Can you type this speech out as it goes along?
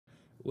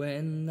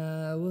When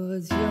I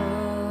was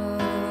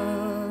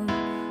young,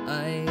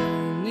 I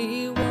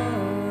only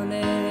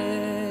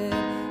wanted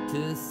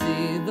to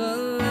see the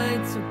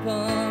lights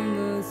upon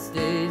the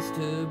stage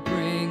to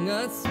bring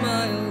a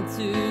smile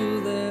to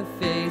their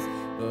face.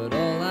 But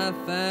all I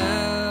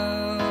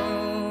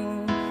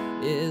found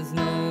is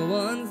no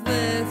one's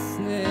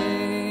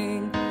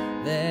listening,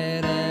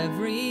 that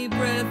every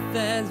breath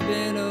has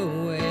been a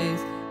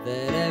waste,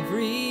 that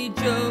every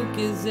joke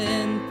is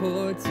in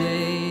poor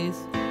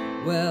taste.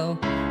 Well,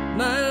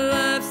 my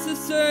life's a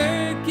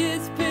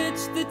circus,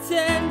 pitch the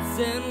tents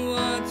and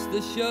watch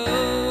the show.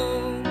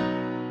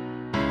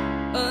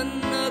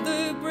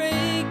 Another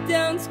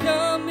breakdown's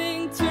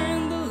coming,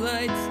 turn the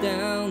lights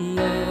down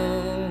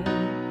low,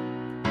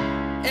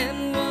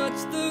 and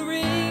watch the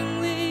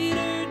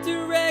ringleader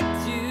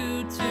direct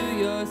you to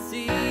your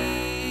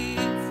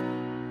seats.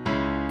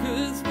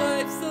 'Cause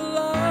life's a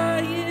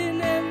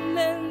lion and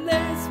then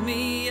there's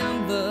me,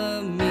 I'm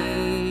the mean.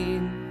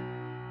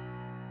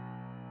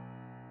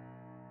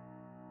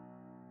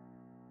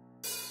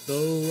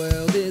 The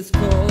world is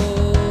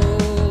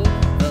cold,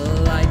 the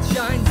light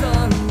shines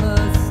on the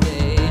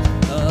stage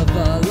of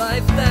a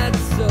life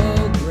that's so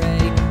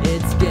great.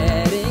 It's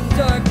getting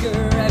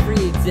darker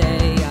every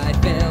day, I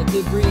fail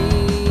to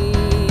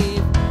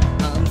breathe,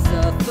 I'm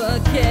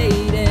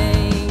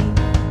suffocating.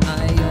 I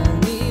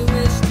only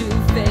wish to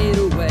fade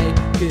away,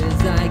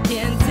 'cause I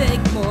can't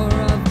take more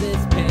of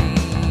this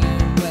pain.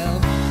 Well,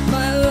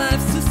 my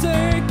life's a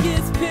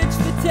circus, pitch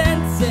the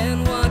tents and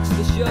watch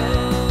the show.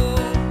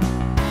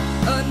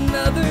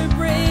 Another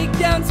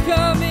breakdown's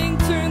coming,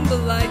 turn the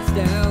lights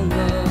down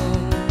low,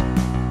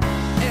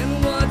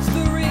 and watch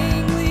the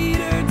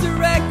ringleader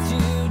direct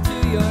you to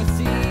your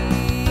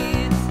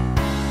seats.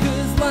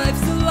 'Cause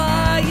life's a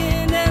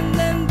lion and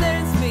then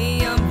there's me,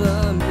 I'm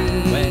the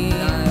mean. When I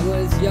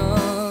was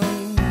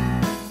young,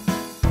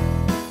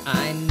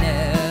 I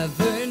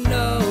never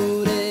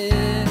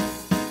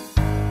noticed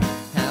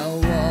how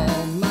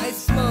all my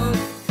smoke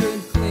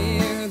could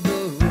clear the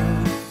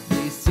room.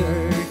 These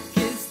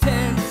circus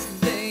tents,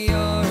 they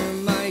are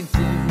my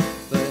doom.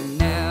 But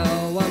now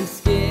I'm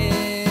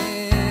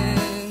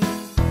skinned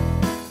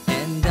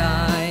and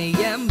I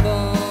am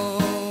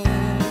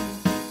bone,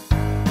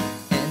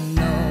 and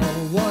no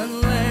one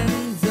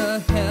lends a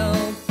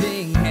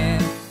helping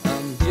hand.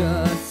 I'm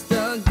just a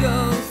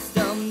ghost,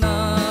 I'm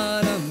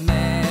not a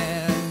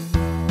man.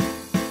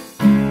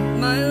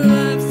 My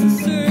life's a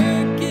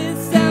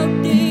circus,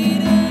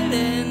 outdated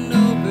and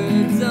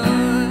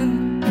overdone,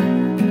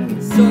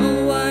 so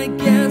I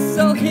guess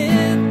I'll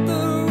hit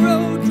the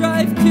road,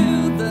 drive to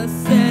the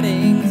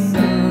setting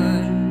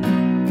sun.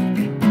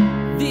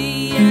 The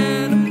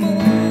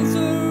animals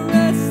are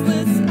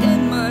restless in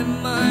my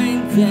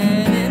mind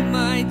and in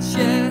my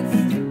chest.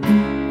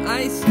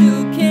 I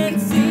still can't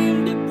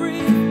seem to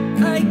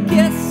breathe, I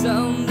guess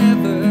I'll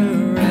never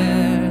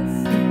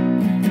rest.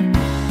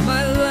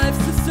 My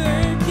life's a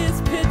circus,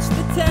 pitch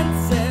the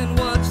tents and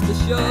watch the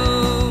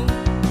show.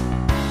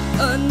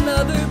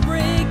 Another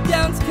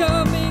breakdown's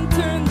coming,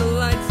 turn the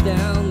lights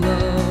down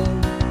low,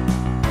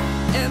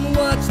 and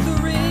watch the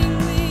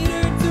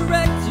ringleader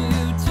direct you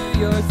to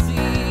your seat.